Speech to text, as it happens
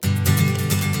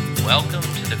Welcome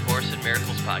to the Course in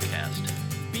Miracles podcast.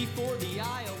 Before the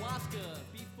ayahuasca,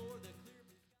 before the clear...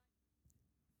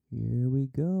 Here we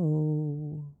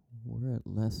go. We're at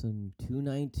lesson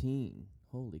 219.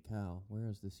 Holy cow, where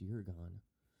has this year gone?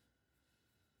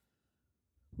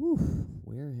 Whew,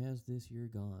 where has this year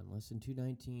gone? Lesson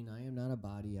 219, I am not a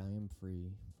body, I am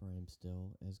free, for I am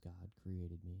still as God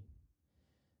created me.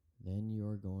 Then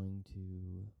you're going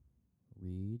to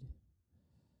read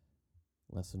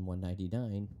lesson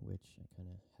 199, which I kind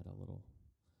of had a little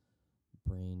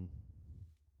brain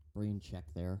check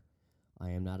there.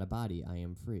 I am not a body, I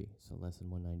am free. So lesson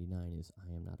 199 is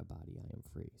I am not a body, I am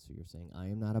free. So you're saying I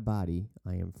am not a body,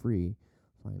 I am free,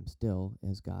 for I am still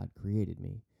as God created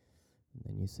me. And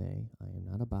then you say, I am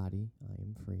not a body, I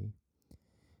am free.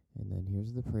 And then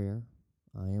here's the prayer.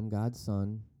 I am God's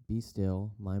son, be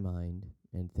still, my mind,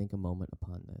 and think a moment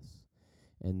upon this.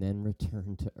 And then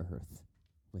return to earth,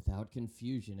 without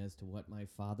confusion as to what my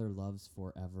Father loves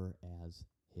forever as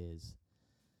his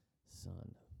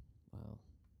son. Wow,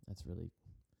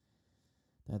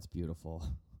 that's beautiful.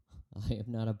 I am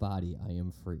not a body, I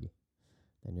am free.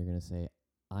 Then you're going to say,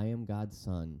 I am God's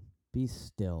son, be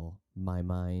still, my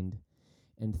mind,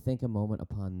 and think a moment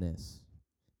upon this,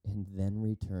 and then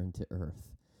return to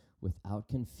earth, without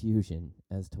confusion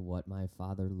as to what my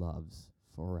Father loves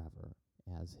forever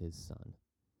as his son.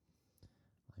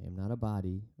 I am not a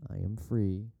body, I am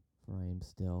free, for I am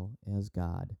still as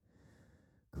God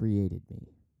created me.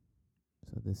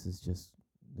 So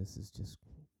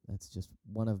that's just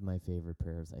one of my favorite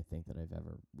prayers I think that I've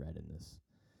ever read in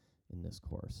this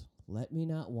course. Let me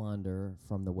not wander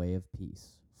from the way of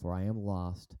peace, for I am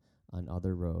lost on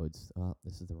other roads. Oh,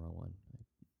 this is the wrong one.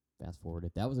 Fast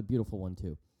forwarded. That was a beautiful one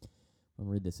too. I'll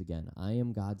read this again. I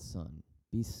am God's son.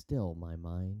 Be still, my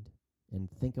mind, and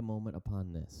think a moment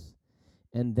upon this,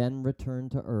 and then return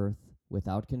to earth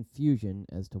without confusion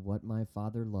as to what my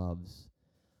Father loves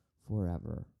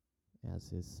forever as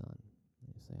his son.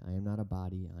 You say, I am not a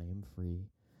body, I am free,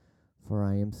 for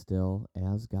I am still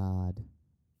as God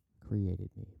created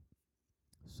me.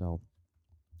 So,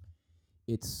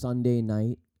 it's Sunday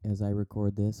night as I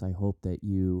record this. I hope that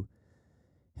you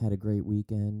had a great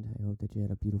weekend. I hope that you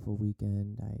had a beautiful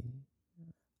weekend.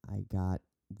 I got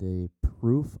the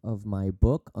proof of my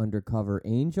book, Undercover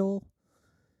Angel.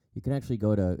 You can actually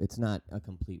go to, it's not a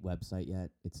complete website yet,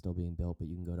 it's still being built, but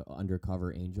you can go to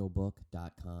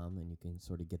undercoverangelbook.com and you can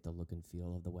sort of get the look and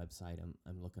feel of the website.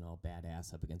 I'm looking all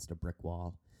badass up against a brick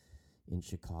wall in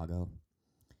Chicago.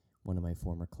 One of my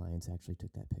former clients actually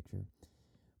took that picture.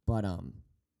 But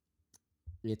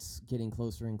it's getting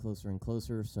closer and closer and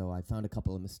closer, so I found a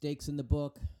couple of mistakes in the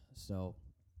book, so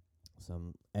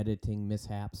some editing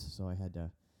mishaps, so I had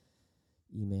to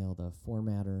email the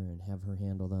formatter and have her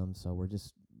handle them. So we're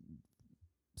just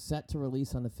set to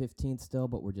release on the 15th still,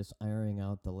 but we're just ironing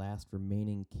out the last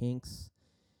remaining kinks,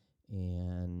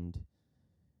 and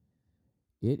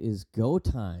it is go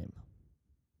time.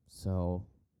 So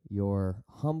your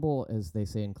humble, as they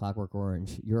say in Clockwork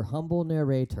Orange, your humble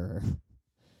narrator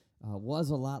was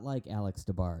a lot like Alex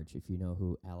DeBarge, if you know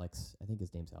who Alex, I think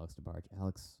his name's Alex DeBarge.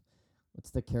 Alex, what's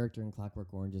the character in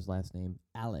Clockwork Orange's last name?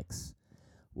 Alex.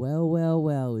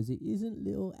 Well, it isn't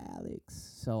little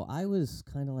Alex. So I was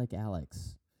kind of like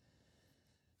Alex.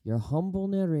 Your humble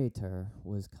narrator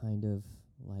was kind of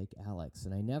like Alex.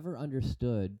 And I never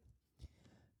understood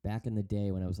back in the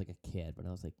day when I was like a kid, when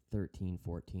I was like 13,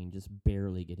 14, just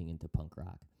barely getting into punk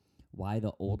rock, why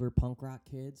the older punk rock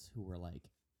kids who were like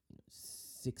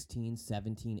 16,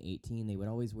 17, 18, they would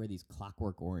always wear these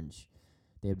Clockwork Orange.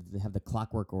 They'd have the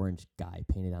Clockwork Orange guy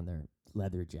painted on their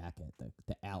leather jacket,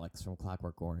 the Alex from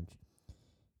Clockwork Orange.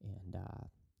 And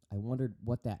I wondered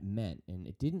what that meant, and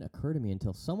it didn't occur to me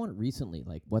until somewhat recently,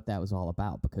 like what that was all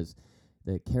about, because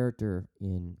the character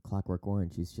in Clockwork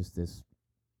Orange, he's just this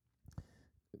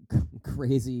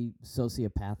crazy,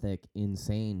 sociopathic,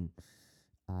 insane,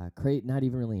 not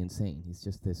even really insane. He's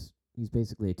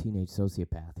basically a teenage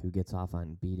sociopath who gets off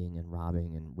on beating and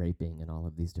robbing and raping and all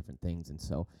of these different things. And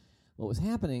so what was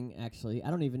happening, actually, I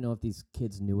don't even know if these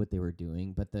kids knew what they were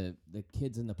doing, but the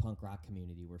kids in the punk rock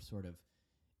community were sort of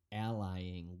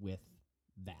allying with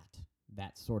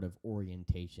that sort of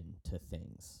orientation to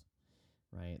things,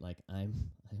 right? Like I'm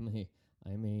a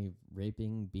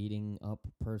raping, beating up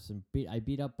person. I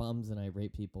beat up bums and I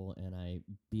rape people and I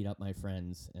beat up my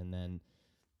friends, and then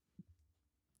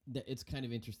it's kind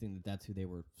of interesting that that's who they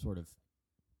were sort of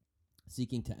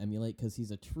seeking to emulate, because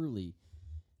he's a truly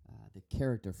the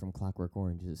character from Clockwork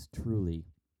Orange is truly,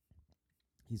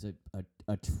 he's a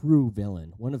true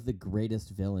villain. One of the greatest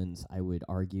villains, I would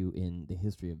argue, in the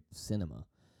history of cinema.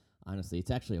 Honestly,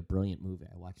 it's actually a brilliant movie.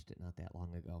 I watched it not that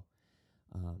long ago.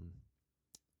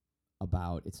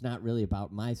 about, it's not really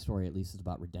about my story, at least it's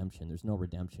about redemption. There's no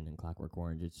redemption in Clockwork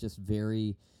Orange. It's just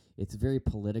it's very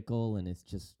political, and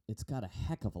it's got a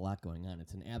heck of a lot going on.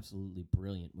 It's an absolutely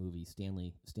brilliant movie.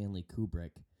 Stanley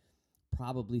Kubrick,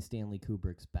 probably Stanley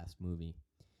Kubrick's best movie,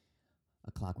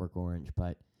 A Clockwork Orange.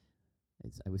 But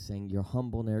as I was saying, your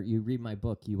humble you read my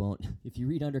book, you won't, if you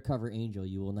read Undercover Angel,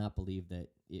 you will not believe that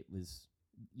it was,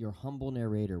 your humble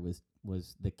narrator was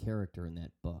the character in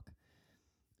that book.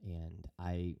 And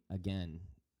I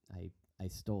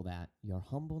stole that, your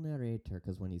humble narrator,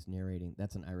 because when he's narrating,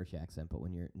 that's an Irish accent, but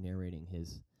when you're narrating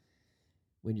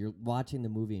when you're watching the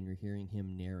movie and you're hearing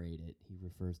him narrate it, he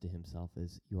refers to himself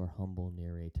as your humble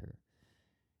narrator.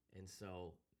 And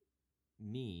so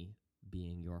me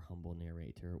being your humble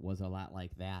narrator was a lot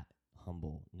like that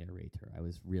humble narrator. I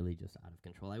was really just out of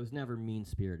control. I was never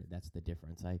mean-spirited. That's the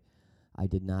difference. I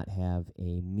did not have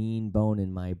a mean bone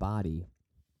in my body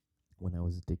when I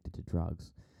was addicted to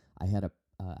drugs. I had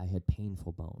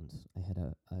painful bones. I had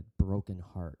a broken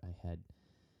heart. I had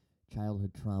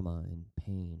childhood trauma and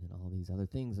pain and all these other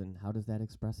things. And how does that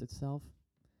express itself?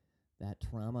 That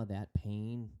trauma, that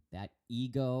pain, that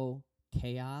ego,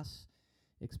 chaos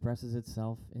expresses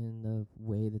itself in the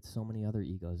way that so many other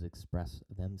egos express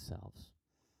themselves.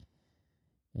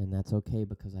 And that's okay,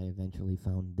 because I eventually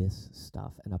found this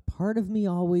stuff. And a part of me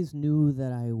always knew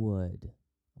that I would.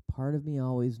 A part of me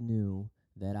always knew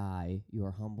that I,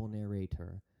 your humble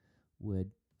narrator, would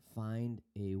find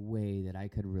a way that I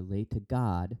could relate to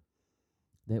God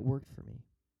that worked for me.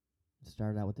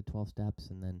 Started out with the 12 steps,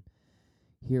 and then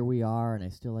here we are, and I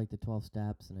still like the 12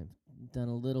 steps, and I've done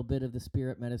a little bit of the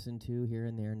spirit medicine too, here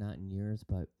and there, not in years,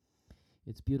 but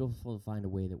it's beautiful to find a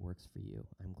way that works for you.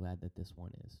 I'm glad that this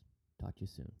one is. Talk to you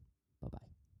soon. Bye-bye.